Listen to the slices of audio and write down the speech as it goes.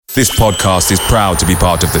This podcast is proud to be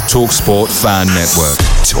part of the TalkSport Fan Network.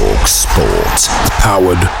 TalkSport.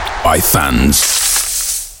 Powered by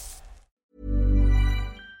fans.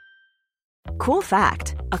 Cool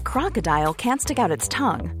fact, a crocodile can't stick out its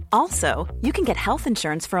tongue. Also, you can get health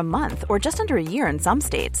insurance for a month or just under a year in some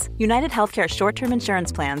states. United Healthcare short-term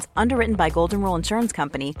insurance plans, underwritten by Golden Rule Insurance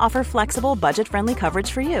Company, offer flexible, budget-friendly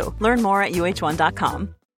coverage for you. Learn more at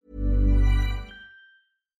uh1.com.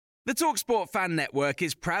 The TalkSport Fan Network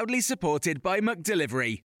is proudly supported by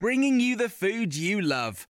McDelivery, bringing you the food you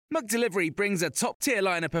love. McDelivery brings a top-tier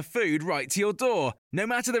lineup of food right to your door. No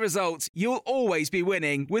matter the result, you'll always be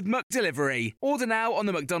winning with McDelivery. Order now on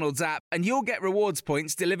the McDonald's app and you'll get rewards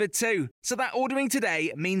points delivered too. So that ordering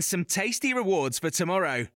today means some tasty rewards for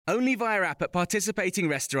tomorrow. Only via app at participating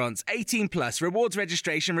restaurants. 18 plus rewards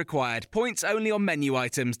registration required. Points only on menu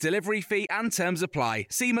items, delivery fee and terms apply.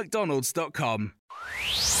 See mcdonalds.com.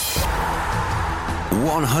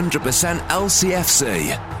 100%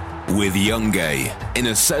 LCFC with Youngay in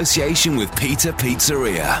association with Peter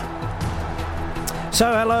Pizzeria.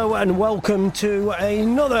 So hello and welcome to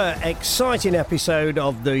another exciting episode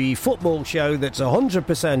of the football show that's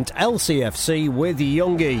 100% LCFC with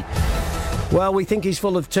Youngie. Well, we think he's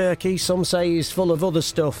full of turkey, some say he's full of other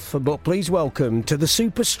stuff, but please welcome to the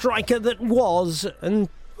super striker that was, and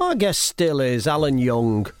I guess still is, Alan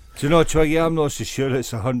Young. Do you know, Twiggy, I'm not so sure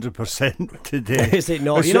it's 100% today. Is it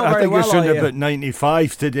not? You're not very well, I think it's around about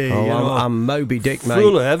 95 today. Oh, you know? I'm Moby Dick, mate.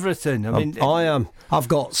 Full of everything. I am. I've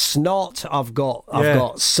got snot. I've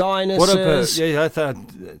got sinuses. What about? Yeah, I thought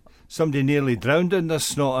somebody nearly drowned in this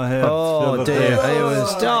snot I heard. Oh dear! It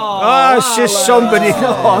was. It's just somebody.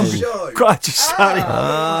 I'm glad you started.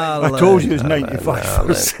 I told you it was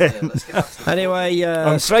 95%. Anyway,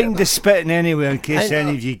 I'm frightened of spitting anywhere in case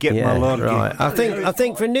any of you get my lorgy. Right. I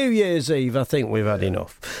think for New Year's Eve, I think we've had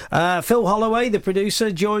enough. Phil Holloway, the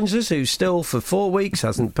producer, joins us, who still for 4 weeks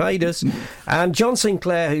hasn't paid us, and John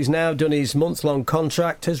Sinclair, who's now done his month-long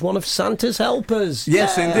contract as one of Santa's helpers.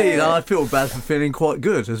 Yes, indeed. I feel bad for feeling quite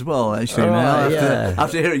good as well. Actually, now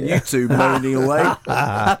after hearing you two moaning away.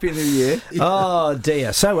 Happy New Year. Oh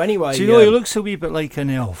dear. So anyway, do you know he looks a wee bit like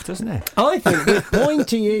an elf, doesn't he? I think with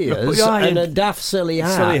pointy ears and a daft silly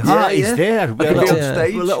hat. He's there. With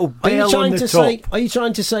a little bell on the top. Are you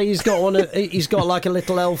trying to say he's got he's got like a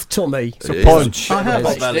little elf tummy? It's a punch. I have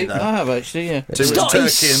actually. Yeah. He's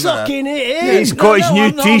sucking it in. Yeah, he's got his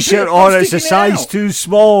new T-shirt on. It's a size too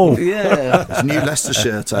small. Yeah. His new Leicester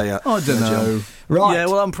shirt, I don't know. Right. Yeah,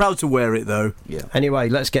 well, I'm proud to wear it, though. Yeah. Anyway,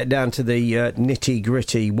 let's get down to the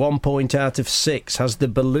nitty-gritty. 1 point out of 6. Has the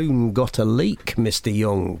balloon got a leak, Mr.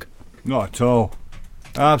 Young? Not at all.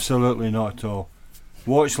 Absolutely not at all.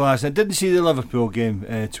 Watched last night. Didn't see the Liverpool game,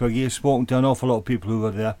 Twiggy. I've spoken to an awful lot of people who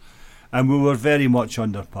were there, and we were very much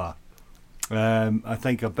under par. I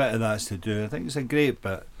think a bit of that's to do. I think it's a great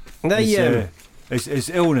bit. It's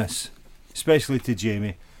illness, especially to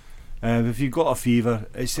Jamie. If you've got a fever,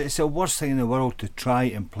 it's the worst thing in the world to try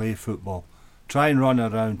and play football. Try and run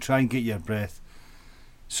around, try and get your breath.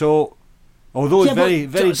 So, although it's very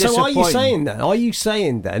disappointing. So are you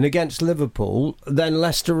saying then against Liverpool, then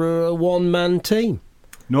Leicester are a one-man team?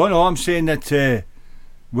 No, I'm saying that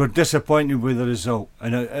we're disappointed with the result.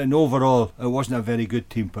 And overall, it wasn't a very good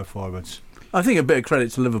team performance. I think a bit of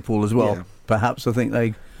credit to Liverpool as well. Yeah. Perhaps I think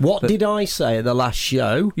they. What did I say at the last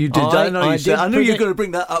show? You did. I knew you were going to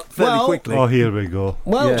bring that up fairly quickly. Oh, here we go.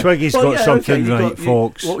 Well, Twiggy's got something right,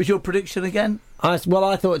 folks. What was your prediction again? I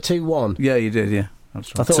thought 2-1. Yeah, you did. Yeah.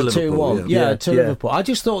 That's right. I thought 2-1. Yeah, to Liverpool. I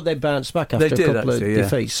just thought they'd bounce back after a couple of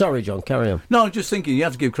defeats. Sorry, John, carry on. No, I'm just thinking you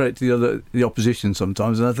have to give credit to the opposition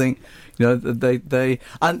sometimes, and I think I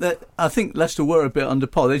think Leicester were a bit under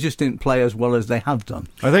par. They just didn't play as well as they have done.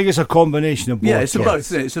 I think it's a combination of both. Yeah, it's both.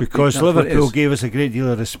 Because Liverpool gave us a great deal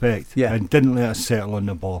of respect and didn't let us settle on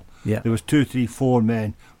the ball. Yeah. There was 2, 3, 4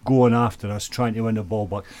 men going after us, trying to win the ball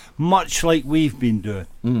back, much like we've been doing.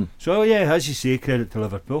 So as you say, credit to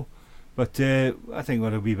Liverpool. But I think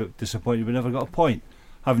we're a wee bit disappointed we never got a point.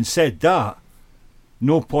 Having said that,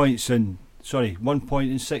 1 point in 6. 1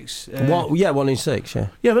 in 6, yeah.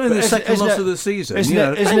 Yeah, but in the second loss of the season.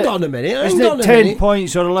 Hang on a minute. Isn't it 10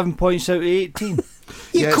 points or 11 points out of 18?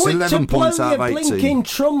 You're quick 11 to blow points out your of 18. blinking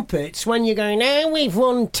trumpets when you go, now we've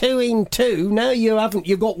won 2 in 2. No, you haven't.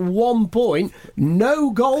 You've got 1 point,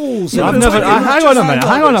 no goals. Hang on a minute.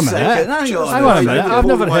 I've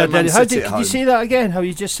never heard that. How did you say that again? How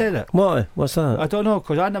you just said it? Why? What's that? I don't know,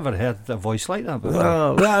 because I never heard a voice like that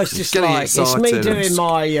before. Well, it's just like it's me doing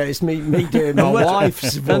my doing my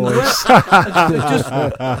wife's voice. Just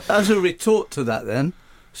as a retort to that, then.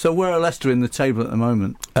 So where are Leicester in the table at the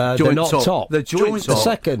moment? They're not top. They're joint top. The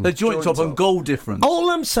second. They're joint top on goal difference. All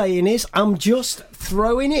I'm saying is, I'm just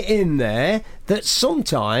throwing it in there that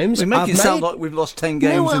sometimes we make it sound like we've lost 10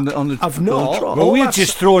 games on the I've not. Well, we're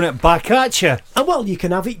just throwing it back at you. Well, you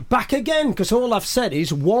can have it back again, because all I've said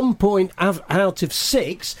is 1 point out of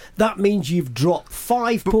 6. That means you've dropped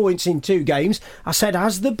 5 points in 2 games. I said,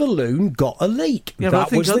 has the balloon got a leak? Yeah, that but I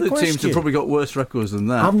think was other the question. teams have probably got worse records than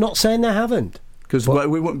that. I'm not saying they haven't. Because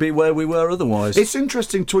we wouldn't be where we were otherwise. It's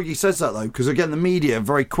interesting Twiggy says that, though, because, again, the media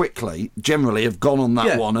very quickly, generally, have gone on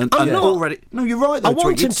that one and already... No, you're right, though, I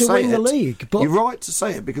want Twiggy, him to win the league. But you're right to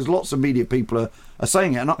say it, because lots of media people are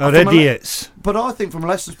saying it. Are idiots. But I think from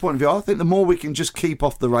Leicester's point of view, I think the more we can just keep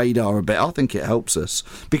off the radar a bit, I think it helps us.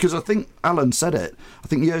 Because I think Alan said it. I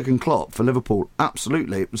think Jurgen Klopp for Liverpool,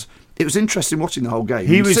 absolutely. It was interesting watching the whole game.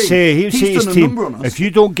 He would say to his team, if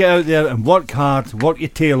you don't get out there and work hard, work your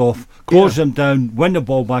tail off, close them down, win the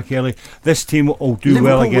ball back early, this team will do Liverpool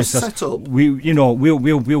well against was us. set up.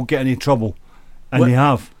 We'll get in trouble, and they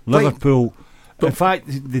have. Liverpool. In fact,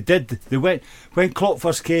 they did. They went when Klopp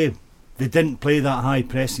first came. They didn't play that high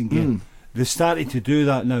pressing game. They started to do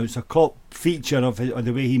that now. It's a Klopp feature of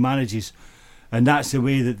the way he manages, and that's the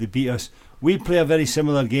way that they beat us. We play a very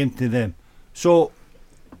similar game to them. So,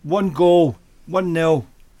 1 goal, 1-0,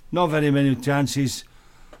 not very many chances.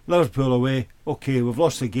 Liverpool away. Okay, we've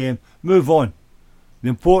lost the game. Move on. The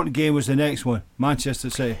important game was the next one, Manchester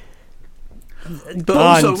City. But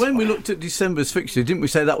also, when we looked at December's fixture, didn't we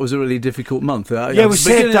say that was a really difficult month? Yeah, we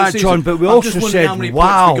said that, John, but we also said,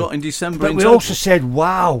 wow. We got in December but we also said,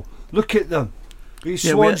 wow, look at them.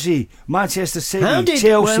 Swansea, Manchester City,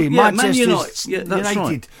 Chelsea, Manchester United.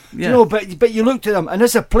 Right. Yeah. But you looked at them, and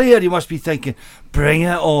as a player, you must be thinking, bring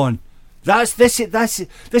it on.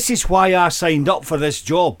 This is why I signed up for this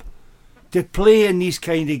job, to play in these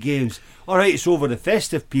kind of games. All right, it's over the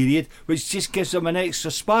festive period, which just gives them an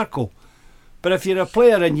extra sparkle. But if you're a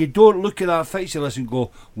player and you don't look at that fixture list and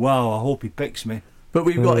go, wow, I hope he picks me. But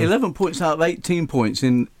we've got 11 points out of 18 points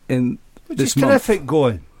in this month. Terrific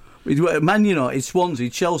going. Man United,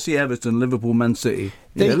 Swansea, Chelsea, Everton, Liverpool, Man City.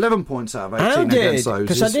 11 points out of 18 against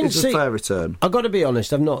those. It's a fair return. I've got to be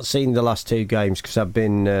honest, I've not seen the last 2 games because I've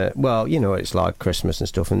been, it's like Christmas and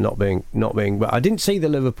stuff and not being. But I didn't see the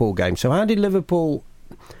Liverpool game. So how did Liverpool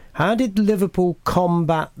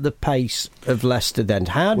combat the pace of Leicester then?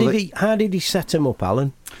 How did he set them up,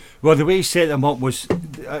 Alan? Well, the way he set them up was,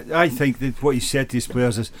 I think that what he said to his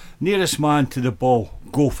players is, nearest man to the ball,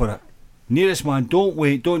 go for it. Nearest man, don't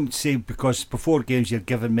wait, don't say, because before games you're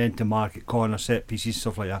giving men to mark at corner, set pieces,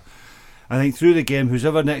 stuff like that. I think through the game, who's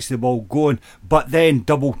ever next to the ball, going, but then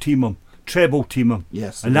double team him, treble team him.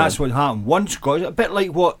 Yes, and that's what happened. One scores, a bit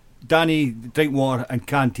like what Danny Drinkwater and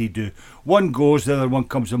Kanté do. One goes, the other one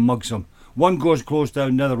comes and mugs him. One goes close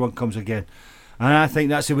down, the other one comes again. And I think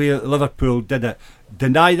that's the way Liverpool did it.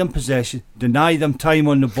 Deny them possession, deny them time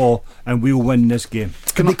on the ball, and we'll win this game.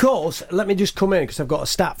 Because, let me just come in, because I've got a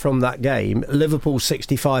stat from that game. Liverpool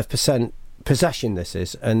 65% possession this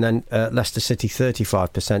is, and then Leicester City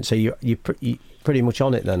 35%. So you pretty much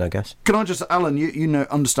on it then, I guess. Can I just, Alan, you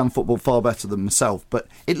understand football far better than myself, but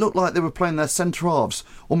it looked like they were playing their centre halves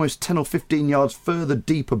almost 10 or 15 yards further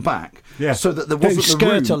deeper back, so that there wasn't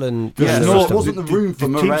the room. There wasn't the room for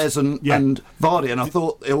Mahrez and Vardy, and I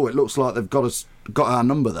thought, it looks like they've got our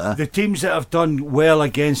number there. The teams that have done well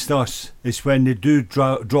against us is when they do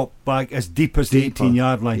drop back as deep as the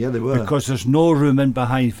 18-yard line. Yeah, they were. Because there's no room in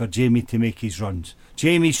behind for Jamie to make his runs.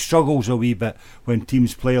 Jamie struggles a wee bit when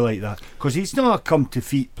teams play like that, because he's not a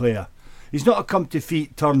come-to-feet player. He's not a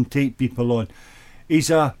come-to-feet, turn, take people on. He's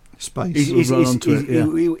a... Space.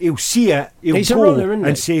 He'll see it, he's go a runner,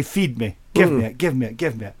 and say, feed me, give me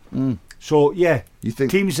it. So, yeah, you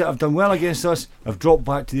think teams that have done well against us have dropped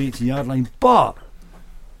back to the 18-yard line, but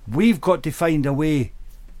we've got to find a way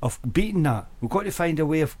of beating that. We've got to find a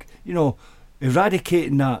way of,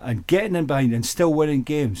 eradicating that and getting in behind and still winning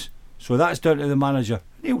games. So that's down to the manager.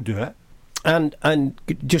 He'll do it. And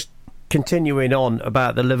just continuing on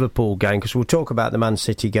about the Liverpool game, because we'll talk about the Man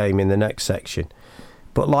City game in the next section.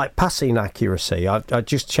 But like passing accuracy, I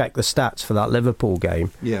just checked the stats for that Liverpool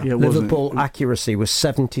game. Yeah, Liverpool accuracy was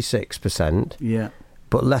 76%. Yeah,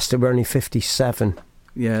 but Leicester were only 57%.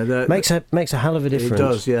 Yeah, makes a hell of a difference. It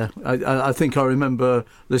does. Yeah, I think I remember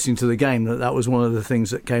listening to the game that was one of the things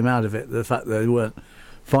that came out of it. The fact that they weren't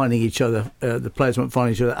finding each other, the players weren't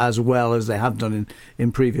finding each other as well as they have done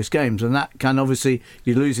in previous games, and that can obviously,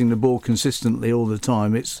 you're losing the ball consistently all the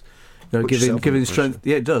time. It's giving strength.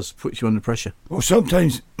 Yeah, it does put you under pressure. Well,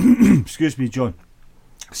 sometimes, excuse me, John.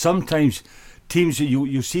 Sometimes teams,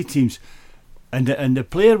 you see teams And the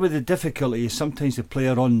player with the difficulty is sometimes the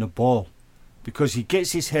player on the ball, because he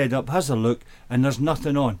gets his head up, has a look, and there's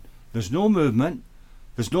nothing on. There's no movement,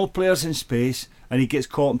 there's no players in space, and he gets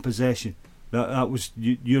caught in possession. That was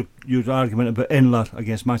your argument about Inler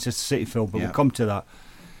against Manchester City, Phil, but we'll come to that.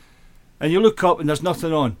 And you look up and there's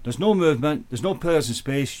nothing on. There's no movement, there's no players in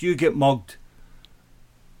space, you get mugged,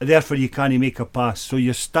 and therefore you can't make a pass. So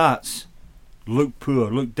your stats look poor,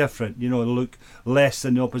 look different, look less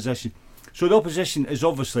than the opposition. So the opposition is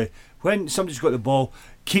obviously, when somebody's got the ball,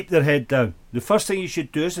 keep their head down. The first thing you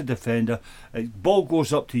should do as a defender, ball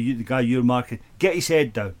goes up to you, the guy you're marking, get his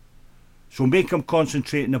head down. So make him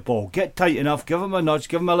concentrate on the ball. Get tight enough, give him a nudge,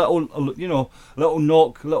 give him a little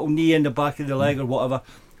knock, little knee in the back of the leg or whatever.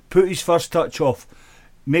 Put his first touch off.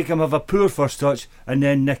 Make him have a poor first touch and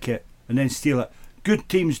then nick it and then steal it. Good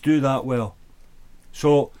teams do that well.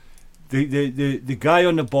 So the guy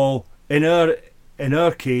on the ball in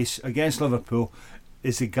our case against Liverpool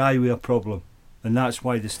is the guy with a problem, and that's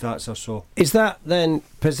why the stats are so. Is that then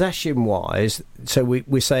possession wise? So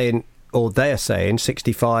we're saying, or they're saying,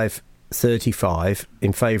 65-35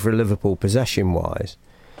 in favour of Liverpool possession wise.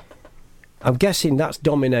 I'm guessing that's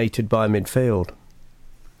dominated by midfield.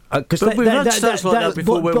 But we've had stats like that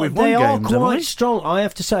before where we've won games. They are quite strong. I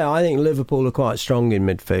have to say, I think Liverpool are quite strong in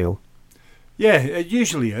midfield. Yeah, it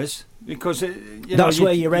usually is. Because that's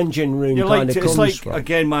where your engine room kind of comes from. It's like,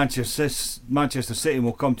 again, Manchester City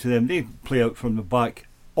will come to them. They play out from the back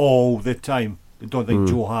all the time. I don't think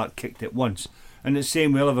Joe Hart kicked it once. And the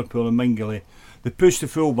same with Liverpool and Mingele. They push the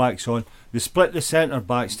full-backs on, they split the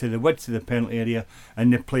centre-backs to the width of the penalty area,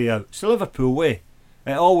 and they play out. It's the Liverpool way.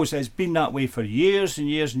 It always has been that way for years and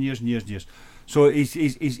years and years and years and years. So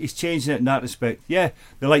he's changing it in that respect. Yeah,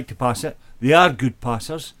 they like to pass it. They are good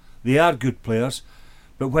passers. They are good players.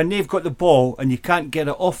 But when they've got the ball and you can't get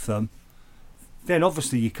it off them, then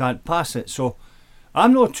obviously you can't pass it. So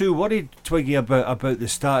I'm not too worried, Twiggy, about the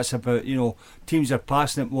stats, about teams are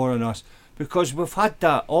passing it more than us, because we've had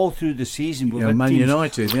that all through the season. We've had Man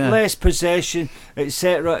United, less possession,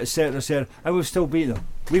 etc., etc., etc., and we've still beat them.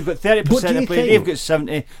 We've got 30% of play, they've got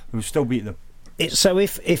 70%, we've still beat them. So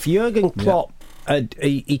if Jurgen Klopp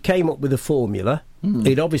he came up with a formula.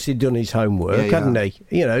 He'd obviously done his homework, hadn't he?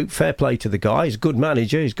 Fair play to the guy. He's a good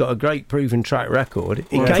manager. He's got a great proven track record.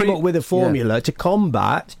 He came up with a formula to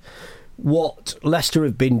combat what Leicester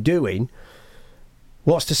have been doing.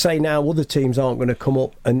 What's to say now other teams aren't going to come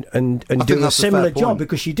up and do a similar job?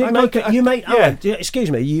 Because you did you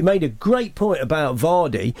made a great point about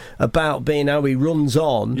Vardy, about being how he runs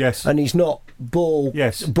on, and he's not ball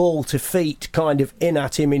to feet kind of in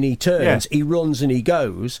at him and he turns. He runs and he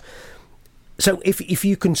goes. So if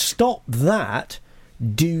you can stop that,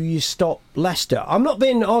 do you stop Leicester? I'm not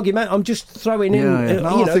being argumentative. I'm just throwing in.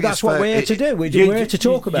 That's what we're here to do. We're here to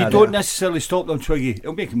talk about it. You don't necessarily stop them, Twiggy.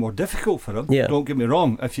 It'll make it more difficult for them. Yeah. Don't get me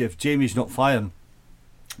wrong. If Jamie's not firing,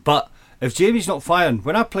 but if Jamie's not firing,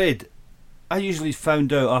 when I played, I usually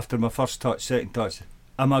found out after my first touch, second touch,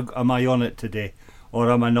 am I on it today,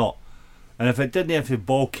 or am I not? And if it didn't, if the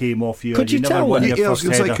ball came off you, could you tell? I was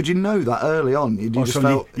going to say, could you know that early on? You just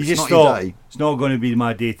felt it's not your day. It's not going to be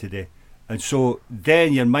my day today. And so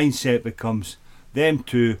then your mindset becomes, them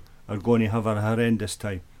two are going to have a horrendous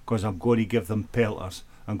time, because I'm going to give them pelters.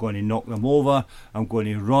 I'm going to knock them over, I'm going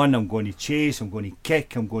to run, I'm going to chase, I'm going to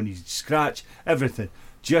kick, I'm going to scratch, everything,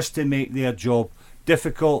 just to make their job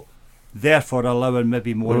difficult, therefore allowing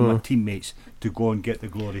maybe more of my teammates to go and get the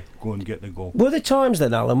glory, go and get the goal. Were there times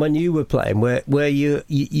then, Alan, when you were playing where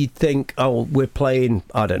you'd think, we're playing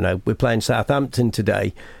Southampton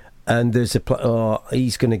today, and there's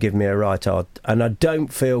he's going to give me a right hard, and I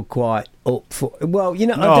don't feel quite up for. Well,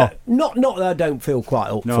 not that I don't feel quite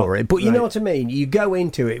up for it, but you know what I mean. You go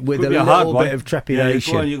into it with a little bit of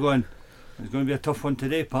trepidation. Yeah, you're going. It's going to be a tough one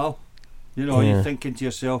today, pal. You're thinking to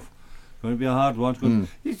yourself, it's going to be a hard one.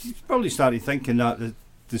 You probably started thinking that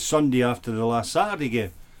the Sunday after the last Saturday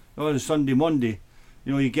game, or the Sunday, Monday.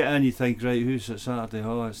 You get in, you think, right, who's it Saturday?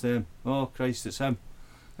 Oh, it's them. Oh, Christ, it's him.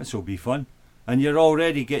 This will be fun. And you're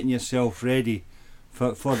already getting yourself ready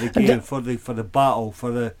for the game, for the battle,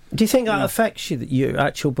 for the. Do you think that affects your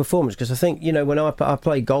actual performance? Because I think when I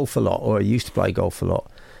play golf a lot, or I used to play golf a lot,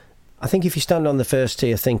 I think if you stand on the first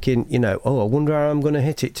tee thinking, I wonder how I'm going to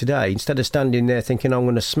hit it today, instead of standing there thinking I'm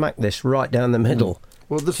going to smack this right down the middle.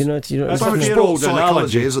 Well, that's a fair old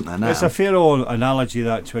analogy, isn't there? Now? It's a fair old analogy,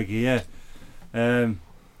 that, Twiggy. Yeah.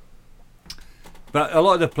 But a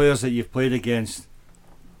lot of the players that you've played against,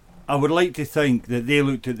 I would like to think that they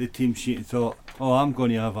looked at the team sheet and thought, I'm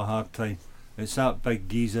going to have a hard time. It's that big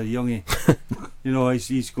geezer, Youngie. You know,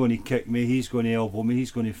 he's going to kick me, he's going to elbow me, he's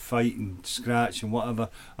going to fight and scratch and whatever.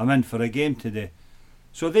 I'm in for a game today.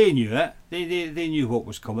 So they knew it. They knew what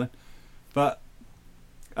was coming. But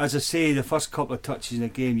as I say, the first couple of touches in the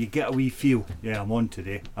game, you get a wee feel. Yeah, I'm on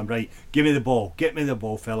today. I'm right. Give me the ball. Get me the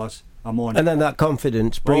ball, fellas. I'm on. And then that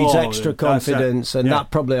confidence breeds extra confidence, and that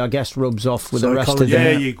probably, I guess, rubs off with the rest of the game.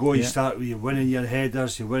 Yeah, you go, you start with, you're winning your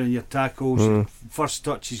headers, you're winning your tackles. First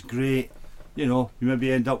touch is great. You know, you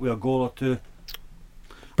maybe end up with a goal or two.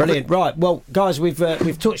 Brilliant. Right, well, guys, we've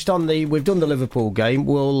touched on we've done the Liverpool game.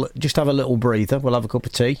 We'll just have a little breather. We'll have a cup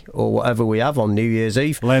of tea or whatever we have on New Year's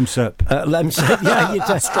Eve. Lemsip. Lemsip. Yeah,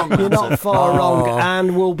 you're not far wrong.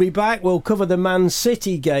 And we'll be back. We'll cover the Man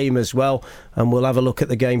City game as well, and we'll have a look at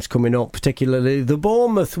the games coming up, particularly the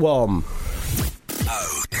Bournemouth one.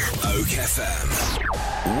 Oak FM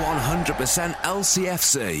 100%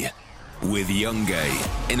 LCFC with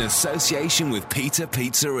Youngay in association with Peter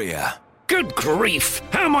Pizzeria. Good grief!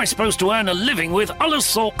 How am I supposed to earn a living with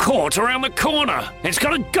Ullersthorpe Court around the corner? It's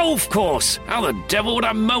got a golf course! How the devil would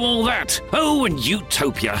I mow all that? Oh, and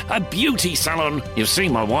Utopia, a beauty salon. You've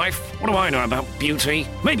seen my wife. What do I know about beauty?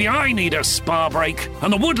 Maybe I need a spa break.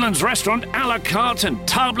 And the Woodlands restaurant a la carte and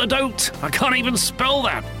table d'hôte. I can't even spell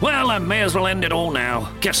that. Well, I may as well end it all now.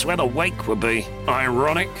 Guess where the wake would be?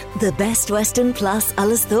 Ironic. The Best Western Plus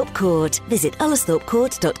Ullersthorpe Court. Visit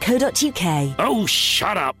ullersthorpecourt.co.uk. Oh,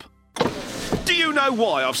 shut up. Do you know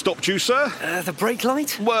why I've stopped you, sir? The brake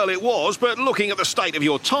light? Well, it was, but looking at the state of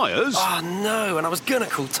your tyres... Oh, no, and I was going to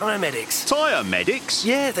call Tyre Medics. Tyre Medics?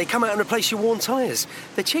 Yeah, they come out and replace your worn tyres.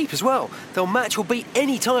 They're cheap as well. They'll match or beat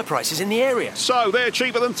any tyre prices in the area. So they're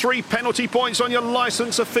cheaper than 3 penalty points on your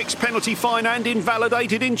licence, a fixed penalty fine and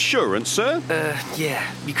invalidated insurance, sir? Yeah,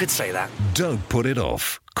 you could say that. Don't put it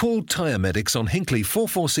off. Call Tyre Medics on Hinckley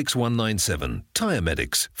 446197. Tyre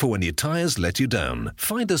Medics, for when your tyres let you down.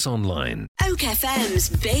 Find us online. Oak FM's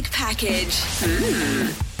Big Package.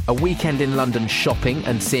 A weekend in London shopping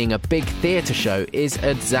and seeing a big theatre show is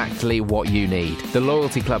exactly what you need. The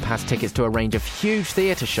Loyalty Club has tickets to a range of huge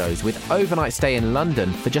theatre shows with overnight stay in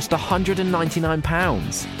London for just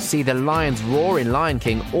 £199. See The Lion's Roar in Lion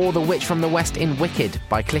King or The Witch from the West in Wicked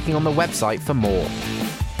by clicking on the website for more.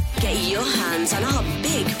 Get your hands on our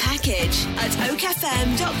big package at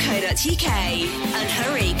oakfm.co.uk. And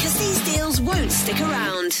hurry, because these deals won't stick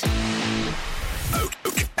around. Oak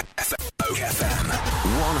FM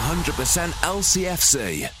 100%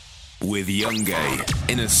 LCFC with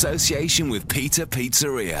Youngay in association with Peter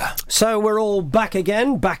Pizzeria. So we're all back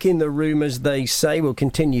again, back in the room as they say. We'll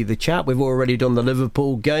continue the chat. We've already done the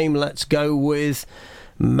Liverpool game. Let's go with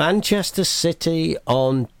Manchester City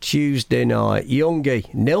on Tuesday night.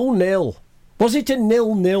 Youngie, 0-0. Was it a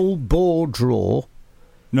 0-0 bore draw?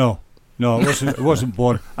 No, it wasn't. It wasn't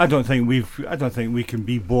boring. I don't think we can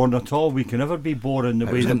be bored at all. We can never be bored in the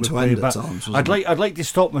way that we play. But I'd like to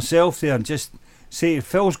stop myself there and just say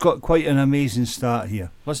Phil's got quite an amazing start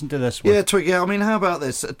here. Listen to this one. Yeah, Twiggy. I mean, how about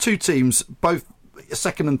this? Two teams, both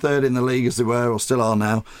second and third in the league as they were or still are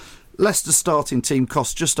now. Leicester's starting team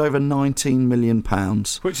cost just over £19 million.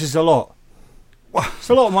 Which is a lot. Well, it's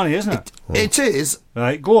a lot of money, isn't it? It is.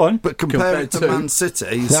 Right, go on. But compared to Man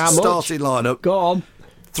City's starting lineup, go on.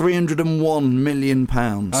 £301 million.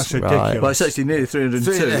 That's ridiculous. Well, it's actually nearly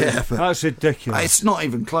 302. Yeah, that's ridiculous. It's not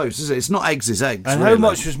even close, is it? It's not eggs is eggs. And really. how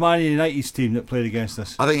much was Man United's team that played against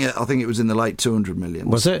us? I think it was in the late 200 million.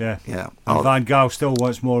 Was it? Yeah. And Van Gaal still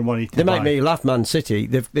wants more money to They buy. make me laugh, Man City.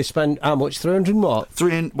 They spent how much? 300 and what?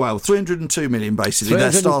 302 million basically.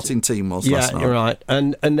 Their starting team was last night. You're right.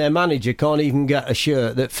 And their manager can't even get a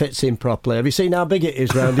shirt that fits him properly. Have you seen how big it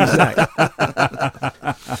is round his neck?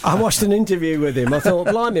 I watched an interview with him. I thought,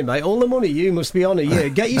 blimey, mate, all the money you must be on a year.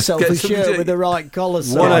 Get yourself a shirt with the right collar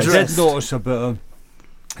size. What I did notice about him,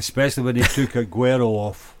 especially when he took Aguero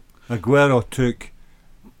off. Aguero took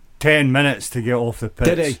 10 minutes to get off the pitch.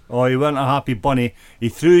 Did he? Oh, he wasn't a happy bunny. He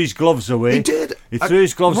threw his gloves away. He did. He threw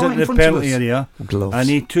his gloves right into the penalty area. Gloves. And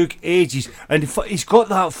he took ages. And he's got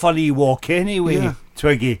that funny walk anyway,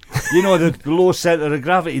 Twiggy. You know, the low centre of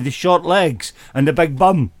gravity, the short legs and the big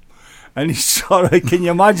bum. And he's sort of, can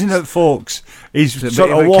you imagine it, folks? He's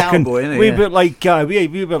sort of walking, we bit like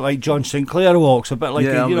John Sinclair walks, a bit like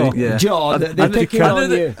John. They're picking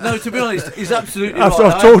on you. No, to be honest, he's absolutely right.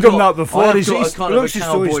 I've told him that before. He looks as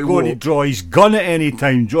though he's going to draw his gun at any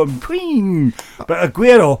time, John. But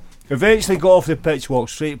Aguero eventually got off the pitch,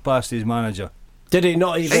 walked straight past his manager. Did he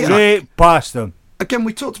not even? Straight past him. Again,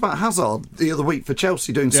 we talked about Hazard the other week for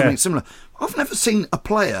Chelsea doing something similar. I've never seen a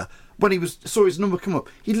player. When he saw his number come up,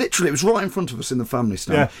 it was right in front of us in the family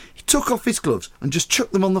stand. Yeah. He took off his gloves and just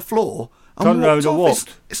chucked them on the floor Turned around and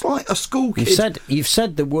walked. It's like a school kid. You've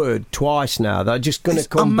said the word twice now. They're just going to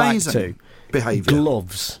come amazing back to behaviour.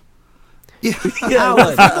 Gloves. Yeah,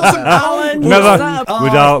 Alan.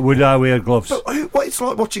 Never would I wear gloves. But it's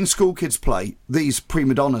like watching school kids play these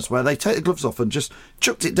prima donnas where they take the gloves off and just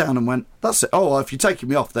chucked it down and went, "That's it. Oh, if you're taking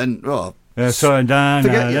me off, then I'm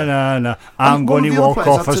going to walk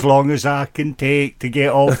off as long as I can take to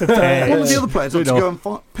get off the pitch." One of the other players had to go and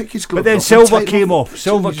pick his gloves off. But then Silva came off.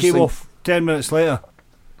 Silva came off 10 minutes later,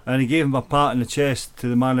 and he gave him a pat in the chest to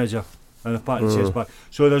the manager and a pat in the chest back.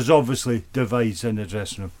 So there's obviously divides in the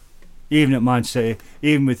dressing room. Even at Man City,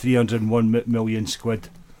 even with 301 million squid.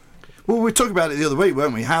 Well, we were talking about it the other week,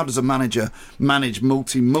 weren't we? How does a manager manage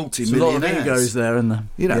multi-millionaires? A lot of egos there, isn't there?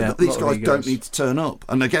 You know, these guys don't need to turn up.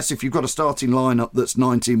 And I guess if you've got a starting lineup that's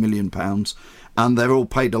 £19 million and they're all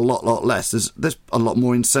paid a lot less, there's a lot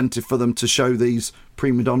more incentive for them to show these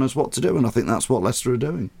prima donnas what to do. And I think that's what Leicester are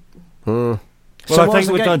doing. Well, I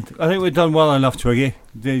think we've done well enough, Twiggy,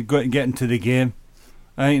 to get into the game.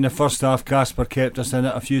 I think in the first half, Casper kept us in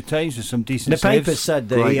it a few times with some decent saves. The paper said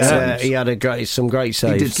that he had some great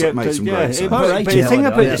saves. He did make some great saves. But the thing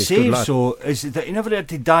about the saves, though, is that he never had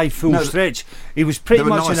to dive full stretch. He was pretty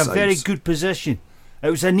much in a very good position.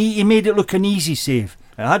 It was he made it look an easy save.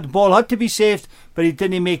 The ball had to be saved, but he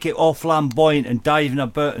didn't make it all flamboyant and diving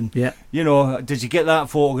about. And you know, did you get that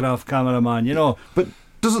photograph, cameraman? You know, but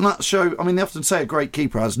doesn't that show? I mean, they often say a great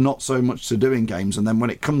keeper has not so much to do in games, and then when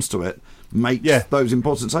it comes to it, makes those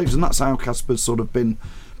important saves, and that's how Casper's sort of been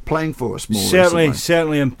playing for us more recently.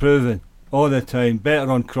 Certainly improving all the time, better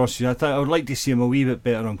on crosses. I would like to see him a wee bit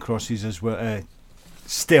better on crosses as well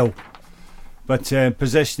still, but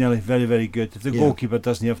positionally very, very good. If the goalkeeper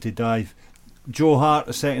doesn't have to dive. Joe Hart,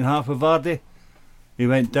 the second half of Vardy, he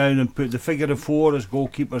went down and put the figure of four as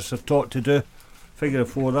goalkeepers are taught to do. Figure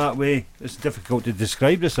of four that way. It's difficult to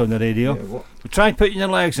describe this on the radio, but try putting your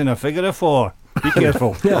legs in a figure of four. Be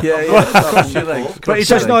careful. But he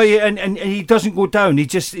does not, and he doesn't go down. He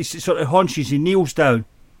sort of haunches. He kneels down.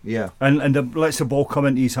 Yeah. And lets the ball come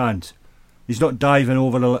into his hands. He's not diving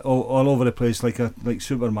all over the place like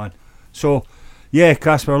Superman. So,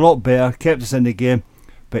 Casper a lot better. Kept us in the game.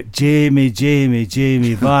 But Jamie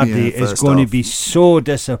Vardy is going to be so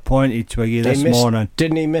disappointed, Twiggy, this morning.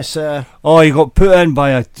 Didn't he miss a... Oh, he got put in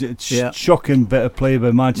by a shocking bit of play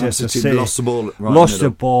by Manchester City. Lost the ball. Lost the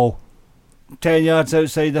ball. 10 yards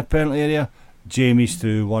outside the penalty area. Jamie's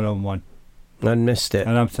through 1-on-1. And missed it.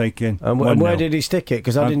 And I'm thinking... And where did he stick it?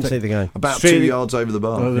 Because I didn't see the game. About 2 yards over the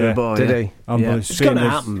bar. Did he? It's going to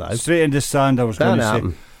happen, though. Straight in the sand, I was going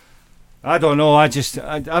to say. I don't know.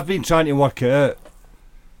 I've been trying to work it out.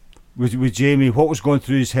 With Jamie, what was going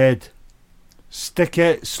through his head? Stick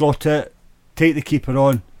it, slot it, take the keeper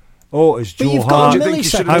on. Oh, it's Joe Hart.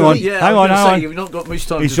 Hang on. You've not got much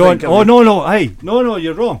time He's to on. think. Oh, no. Hey, no,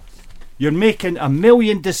 you're wrong. You're making a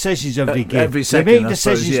million decisions every game. Every second, you make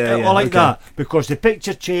decisions that because the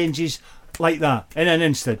picture changes like that in an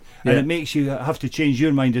instant, and it makes you have to change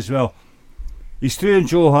your mind as well. He's through in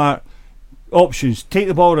Joe Hart. Options: take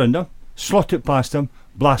the ball around him, slot it past him,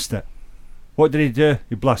 blast it. What did he do?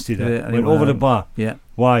 He blasted it. Went over the bar. Yeah.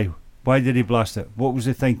 Why? Why did he blast it? What was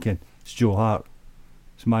he thinking? It's Joe Hart.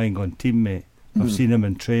 It's my England teammate. I've seen him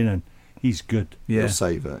in training. He's good. He'll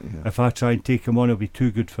save it. Yeah. If I try and take him on, he'll be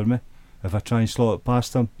too good for me. If I try and slot it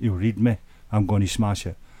past him, he'll read me. I'm going to smash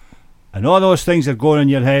it. And all those things are going in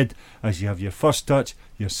your head as you have your first touch,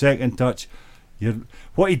 your second touch.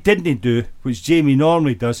 What he didn't do, which Jamie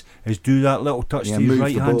normally does, is do that little touch to his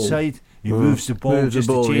right hand side. He moves the ball to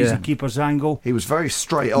change the keeper's angle. He was very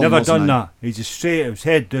straight on. Never done that. He just straight, his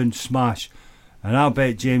head down, smash. And I'll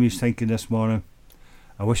bet Jamie's thinking this morning,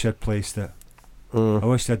 I wish I'd placed it. I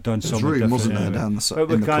wish I'd done something room, different. Wasn't there, down the but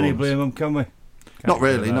we can't blame him, can we? Not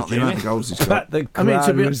really, not the amount of goals he's got.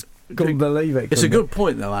 Couldn't believe it. It's a good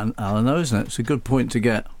point, though, Alan, though, isn't it? It's a good point to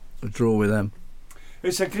get a draw with them.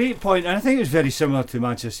 It's a great point, and I think it was very similar to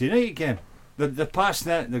Manchester United game. They're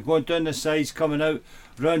passing it, they're going down the sides, coming out,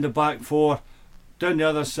 round the back four, down the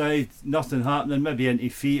other side, nothing happening, maybe into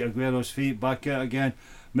feet, Aguero's feet, back out again,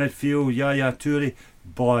 midfield, Yaya Toure.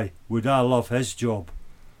 Boy, would I love his job.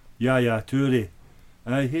 Yaya Toure.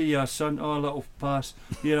 Here you are, son. Oh, a little pass.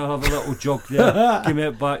 Here, I'll have a little jog there. Give me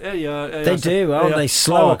it back. There you are. They do, aren't they?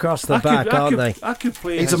 Slow across the back, aren't they? I could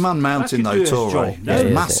play. He's a man mountain, though, Toure.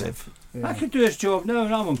 He's massive. Yeah. I could do his job now,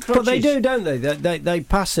 and I'm on crutches. But they do, don't they? They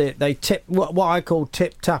pass it. They tip what I call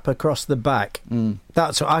tip tap across the back.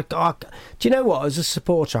 That's what I. Do you know what? As a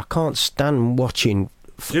supporter, I can't stand watching.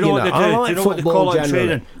 Do you know what they do? I like do you know what they call it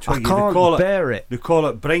training? I can't bear it. They call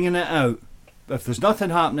it bringing it out. If there's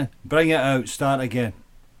nothing happening, bring it out. Start again.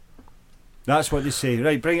 That's what they say.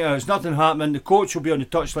 Right, bring it out. It's nothing happening. The coach will be on the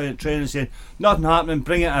touchline at training saying, nothing happening,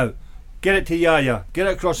 bring it out. Get it to Yaya. Get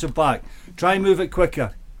it across the back. Try and move it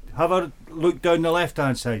quicker. Have a look down the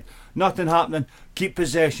left-hand side. Nothing happening. Keep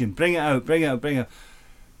possession. Bring it out, bring it out, bring it out.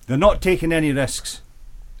 They're not taking any risks.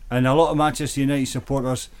 And a lot of Manchester United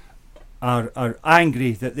supporters are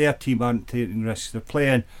angry that their team aren't taking risks. They're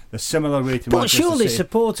playing the similar way to Manchester City. But surely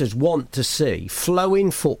supporters want to see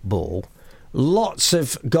flowing football, lots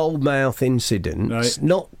of goalmouth incidents,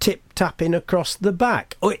 not tip-tapping across the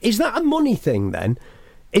back. Or is that a money thing then?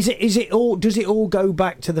 Is it all? Does it all go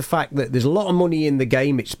back to the fact that there's a lot of money in the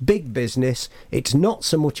game? It's big business. It's not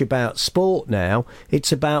so much about sport now.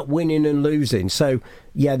 It's about winning and losing. So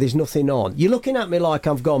yeah, there's nothing on. You're looking at me like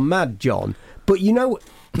I've gone mad, John. But you know.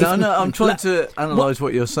 No, I'm trying to analyse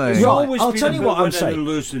what you're saying. Right, I'll tell you what I'm saying.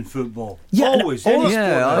 Losing football. Yeah, always.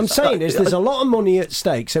 I'm saying is there's a lot of money at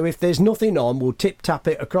stake. So if there's nothing on, we'll tap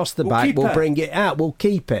it across the back. We'll bring it out. We'll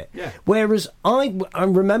keep it. Yeah. Whereas I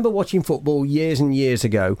remember watching football years and years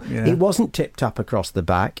ago. Yeah. It wasn't tap across the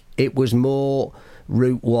back. It was more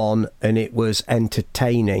Route 1, and it was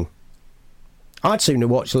entertaining. I'd sooner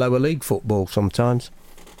watch lower league football sometimes.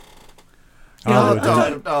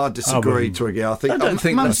 I disagree, Twiggy. I don't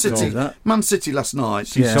think Man City last night.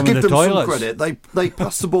 To give them some credit, they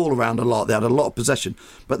passed the ball around a lot. They had a lot of possession,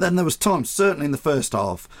 but then there was times, certainly in the first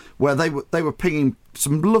half, where they were pinging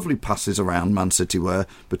some lovely passes around. Man City were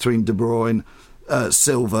between De Bruyne,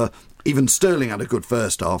 Silva. Even Sterling had a good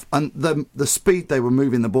first half, and the speed they were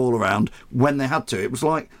moving the ball around when they had to, it was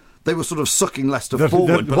like they were sort of sucking Leicester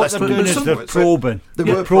forward. But what they're doing is they're probing.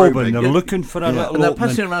 They're looking for a little and they're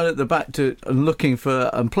passing around at the back and looking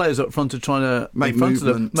for players up front to try to make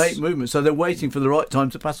movements. So they're waiting for the right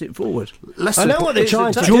time to pass it forward. I know what they're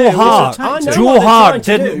trying to do. Joe Hart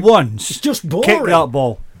didn't once kick that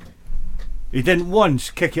ball. He didn't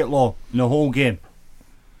once kick it long in the whole game.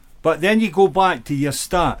 But then you go back to your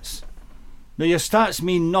stats. Now your stats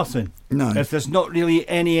mean nothing if there's not really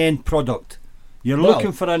any end product. You're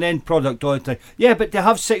looking for an end product all the time. Yeah, but they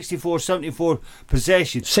have 64, 74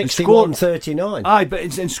 possessions. 61, 39. Aye,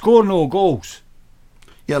 but and score no goals.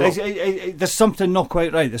 Yeah, there's something not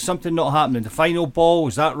quite right. There's something not happening. The final ball,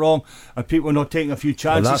 is that wrong? Are people not taking a few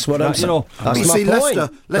chances? Well, that's what I'm saying. That's my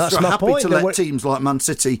point. Leicester are happy to let teams like Man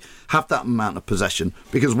City have that amount of possession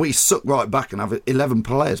because we suck right back and have 11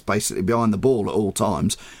 players basically behind the ball at all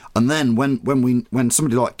times. And then when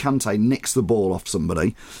somebody like Kante nicks the ball off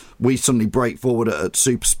somebody, we suddenly break forward at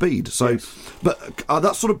super speed. So, yes. But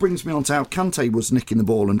that sort of brings me on to how Kante was nicking the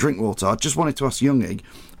ball and Drinkwater. I just wanted to ask Youngie,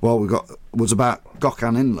 was about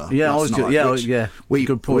Gökhan Inler. Yeah,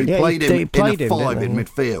 Good point. We played him in a 5 in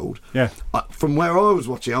midfield. Yeah. From where I was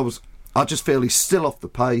watching, I just feel he's still off the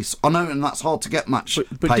pace. I know, and that's hard to get match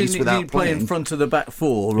pace without didn't he play in front of the back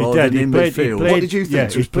four rather than in midfield? What did you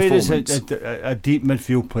think? He played as a deep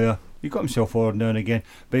midfield player. He got himself forward now and again,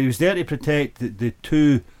 but he was there to protect the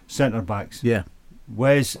two centre backs. Yeah,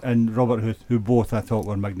 Wes and Robert Huth, who both I thought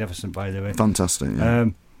were magnificent, by the way. Fantastic. Yeah.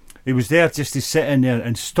 He was there just to sit in there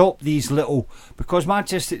and stop these little, because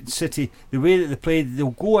Manchester City, the way that they play,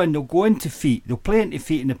 they'll go into feet, they'll play into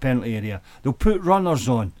feet in the penalty area, they'll put runners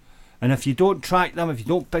on, and if you don't track them, if you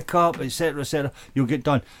don't pick up, etc., you'll get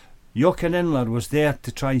done. Gökhan Inler was there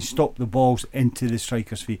to try and stop the balls into the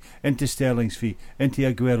striker's feet, into Sterling's feet, into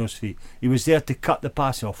Aguero's feet. He was there to cut the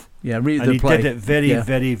pass off. Yeah, and he did it very,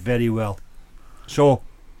 very, very well. So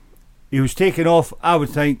he was taken off, I would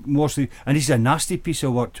think, mostly, and he's a nasty piece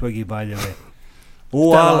of work, Twiggy, by the way.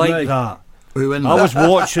 Oh, I like that. I was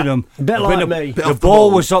watching him. The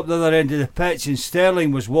ball was up the other end of the pitch, and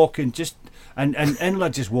Sterling was walking and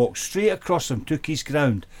Inler just walked straight across him, took his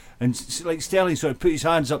ground, and like Sterling sort of put his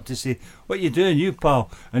hands up to say, "What you doing, you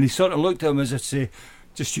pal?" And he sort of looked at him as if to say,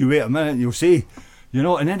 "Just you wait a minute, and you'll see." You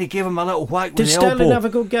know, and then he gave him a little whack with the elbow. Did Sterling have a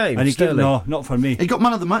good game? And no, not for me. He got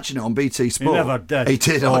man of the match on BT Sport. He never did. He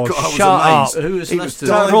did. Oh, I was amazed. Who was Leicester?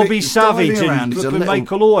 Robbie Savage and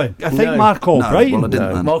Michael Owen. I think Mark Albright.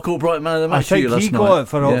 Mark Albright, man of the match. I think he got it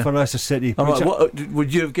for Leicester City.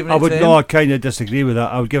 Would you have given it to him? No, I kind of disagree with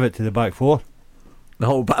that. I would give it to the back four. The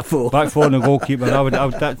whole back four. Back four and the goalkeeper.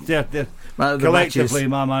 They're collectively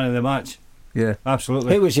my man of the match. Yeah,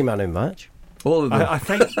 absolutely. Who was your man of the match? All of them. I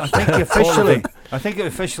think officially. I think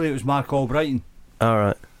officially it was Mark Albrighton. All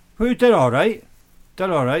right. Who did all right.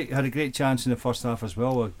 Had a great chance in the first half as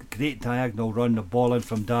well. A great diagonal run, the ball in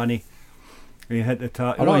from Danny. He hit the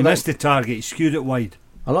target. He missed the target. He skewed it wide.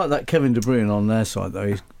 I like that Kevin De Bruyne on their side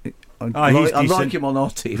though. I like him on our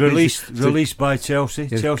team. Released by Chelsea.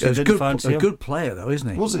 Chelsea didn't fancy him. A good player though, isn't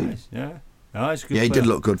he? Was he? Yeah. he's good. Yeah, he did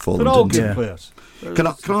look good for them. They're all didn't good he? players.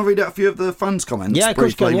 Can I read out a few of the fans' comments? Yeah,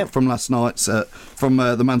 briefly from last night's from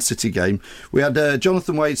the Man City game. We had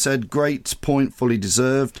Jonathan Wade said, "Great point, fully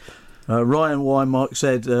deserved." Ryan Wymark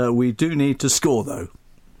said, "We do need to score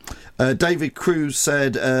though." David Cruz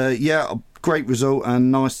said, "Yeah, great result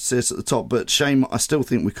and nice to see us at the top, but shame. I still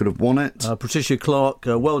think we could have won it." Patricia Clark,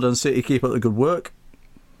 "Well done, City. Keep up the good work."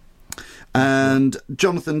 And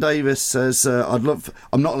Jonathan Davis says, I'm not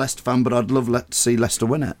a Leicester fan, but I'd love to see Leicester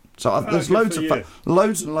win it. So there's loads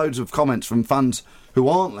and loads of comments from fans who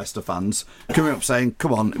aren't Leicester fans coming up saying,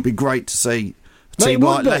 come on, it'd be great to see a team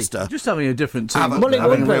like Leicester just having a different team,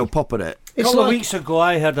 having a real pop at it. A couple of weeks ago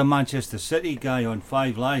I heard a Manchester City guy on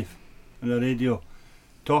 5 Live on the radio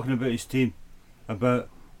talking about his team, about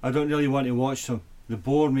I don't really want to watch them, they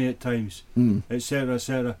bore me at times, etc,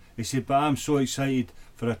 etc. He said, but I'm so excited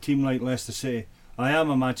for a team like Leicester City. I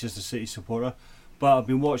am a Manchester City supporter, but I've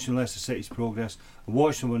been watching Leicester City's progress. I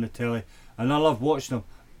watch them on the telly, and I love watching them.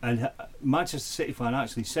 And Manchester City fan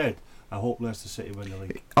actually said, I hope Leicester City win the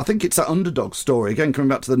league. I think it's that underdog story. Again, coming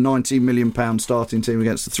back to the £19 million starting team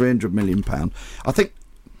against the £300 million. I think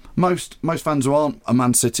most fans who aren't a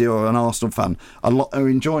Man City or an Arsenal fan are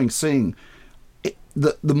enjoying seeing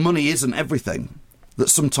that the money isn't everything. That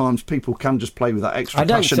sometimes people can just play with that extra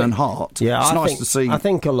passion and heart. Yeah, it's nice to see. I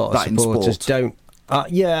think a lot of supporters don't. I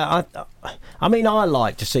mean, I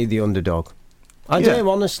like to see the underdog. I do,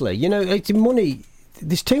 honestly. You know, it's money.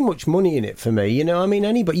 There's too much money in it for me. You know, I mean,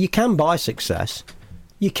 anybody, you can buy success.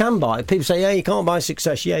 You can buy it. People say, yeah, you can't buy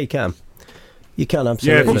success. Yeah, you can. You can,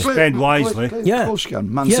 absolutely. Yeah, if you spend wisely. Of course you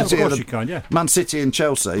can. Man City and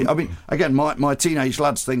Chelsea. I mean, again, my teenage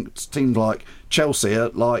lads think teams like Chelsea are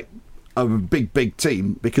like a big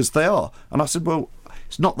team because they are. And I said, well,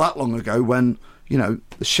 it's not that long ago when, you know,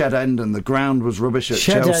 the Shed End and the ground was rubbish at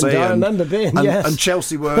Chelsea. End, I remember being, and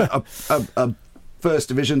Chelsea were a First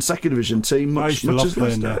Division, Second Division team, much as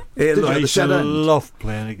Leicester. I used to love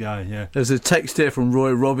playing a guy, yeah. There's a text here from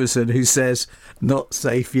Roy Robinson who says, not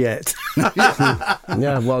safe yet.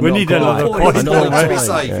 Yeah, well, we need another point to be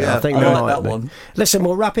safe. I think we like that one. Listen,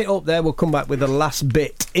 we'll wrap it up there. We'll come back with the last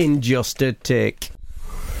bit in just a tick.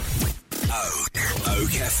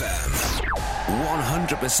 Oak FM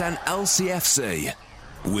 100% LCFC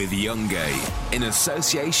with Youngay in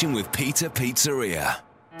association with Peter Pizzeria.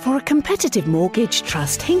 For a competitive mortgage,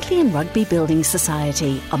 trust Hinckley and Rugby Building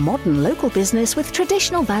Society, a modern local business with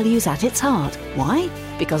traditional values at its heart. Why?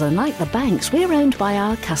 Because unlike the banks, we're owned by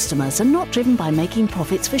our customers and not driven by making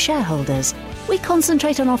profits for shareholders. We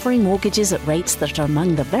concentrate on offering mortgages at rates that are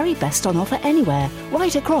among the very best on offer anywhere,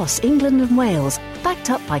 right across England and Wales, backed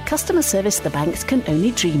up by customer service the banks can only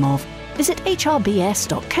dream of. Visit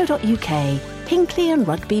hrbs.co.uk. Hinckley and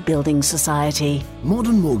Rugby Building Society.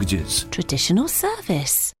 Modern mortgages. Traditional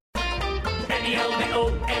service.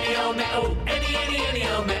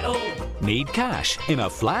 Need cash in a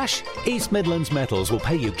flash? East Midlands Metals will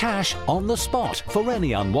pay you cash on the spot for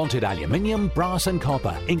any unwanted aluminium, brass and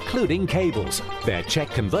copper, including cables. Their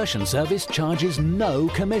cheque conversion service charges no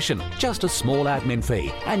commission, just a small admin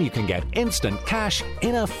fee, and you can get instant cash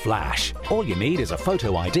in a flash. All you need is a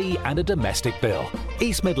photo ID and a domestic bill.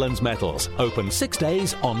 East Midlands Metals, open 6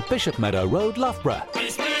 days on Bishop Meadow Road, Loughborough.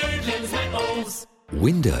 East Midlands Metals.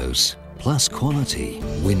 Windows plus quality.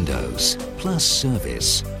 Windows plus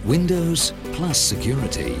service. Windows plus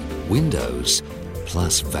security. Windows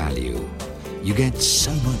plus value. You get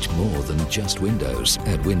so much more than just Windows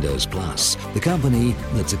at Windows Plus, the company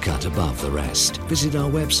that's a cut above the rest. Visit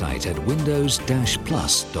our website at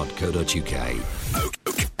windows-plus.co.uk. Oak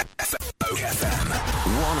FM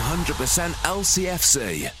 100%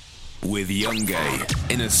 LCFC with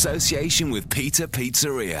Youngay in association with Peter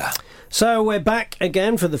Pizzeria. So we're back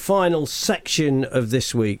again for the final section of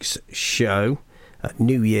this week's show.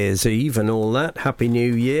 New Year's Eve and all that. Happy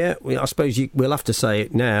New Year. I suppose we'll have to say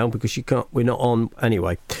it now because you can't. We're not on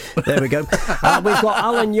anyway. There we go. We've got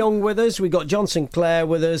Alan Young with us. We've got John Sinclair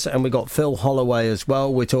with us, and we've got Phil Holloway as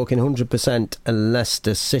well. We're talking 100%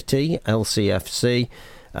 Leicester City, LCFC.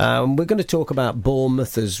 We're going to talk about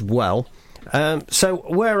Bournemouth as well. So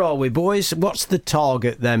where are we, boys? What's the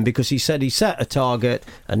target then? Because he said he set a target,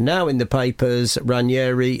 and now in the papers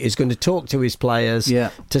Ranieri is going to talk to his players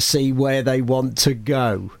to see where they want to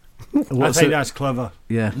go. I think that's clever.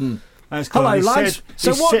 Yeah. That's clever. Hello, lads.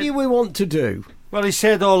 So what do we want to do? Well, he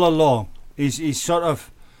said all along, he's sort of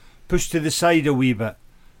pushed to the side a wee bit,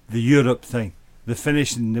 the Europe thing, the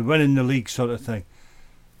finishing, the winning the league sort of thing.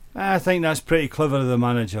 I think that's pretty clever of the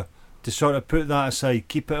manager to sort of put that aside,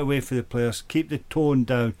 keep it away for the players, keep the tone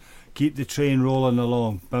down, keep the train rolling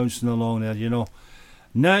along, bouncing along there, you know.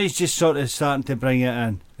 Now he's just sort of starting to bring it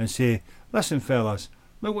in and say, listen, fellas,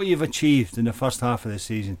 look what you've achieved in the first half of the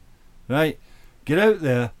season, right? Get out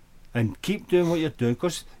there and keep doing what you're doing,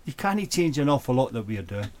 because you can't change an awful lot that we're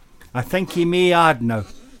doing. I think he may add now.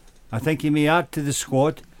 I think he may add to the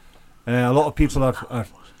squad. A lot of people are,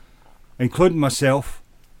 including myself,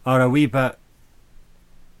 are a wee bit,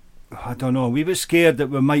 I don't know, a wee bit scared that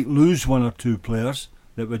we might lose one or two players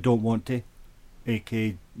that we don't want to,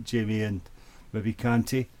 a.k.a. Jamie and maybe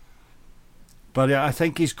Kanté. But I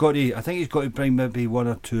think he's got to bring maybe one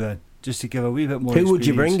or two in, just to give a wee bit more experience. Who would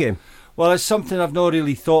you bring him? Well, it's something I've not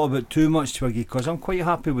really thought about too much, Twiggy, because I'm quite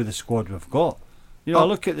happy with the squad we've got. You know, I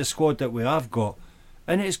look at the squad that we have got,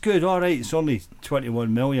 and it's good. All right, it's only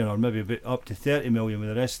 21 million, or maybe a bit up to 30 million with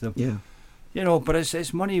the rest of them. Yeah. You know, but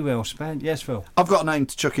it's money well spent. Yes, Phil. I've got a name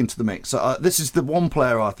to chuck into the mix. So, this is the one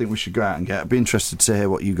player I think we should go out and get. I'd be interested to hear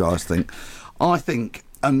what you guys think. I think,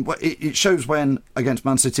 and it shows when, against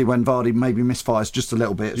Man City, when Vardy maybe misfires just a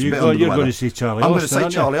little bit. You're going to say Charlie Austin. I'm going to say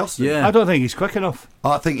Charlie Austin. Yeah. I don't think he's quick enough.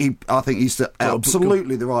 I think he's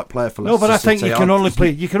absolutely the right player for Leicester City. No, but I think City.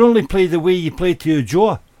 you can only play the way you played to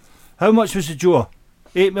Joe. How much was the Joe?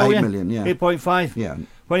 8 million? 8 million, yeah. 8.5? Yeah.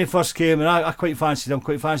 When he first came, and I quite fancied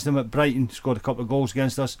him at Brighton, scored a couple of goals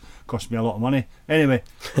against us, cost me a lot of money. Anyway,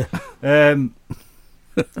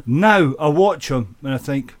 now I watch him and I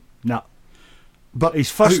think, nah. But his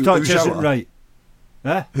first touch isn't right.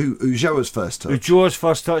 Ulloa's first touch? Ulloa's